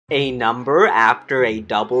A number after a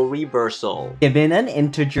double reversal. Given an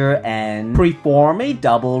integer n, perform a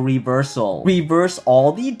double reversal. Reverse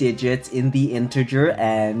all the digits in the integer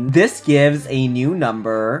n. This gives a new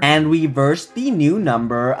number, and reverse the new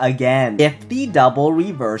number again. If the double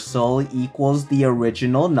reversal equals the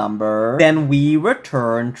original number, then we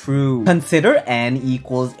return true. Consider n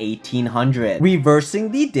equals 1800.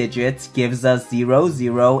 Reversing the digits gives us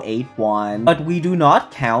 0081, but we do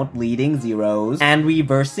not count leading zeros, and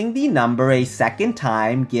reversing the number a second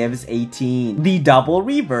time gives 18. The double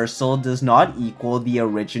reversal does not equal the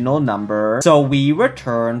original number, so we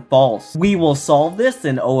return false. We will solve this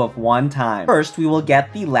in O of 1 time. First, we will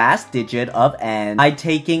get the last digit of n by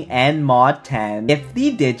taking n mod 10. If the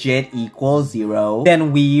digit equals 0,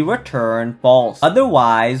 then we return false.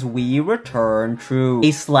 Otherwise, we return true. A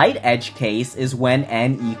slight edge case is when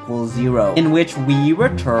n equals 0, in which we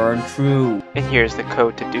return true. And here's the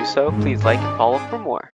code to do so. Please like and follow for more.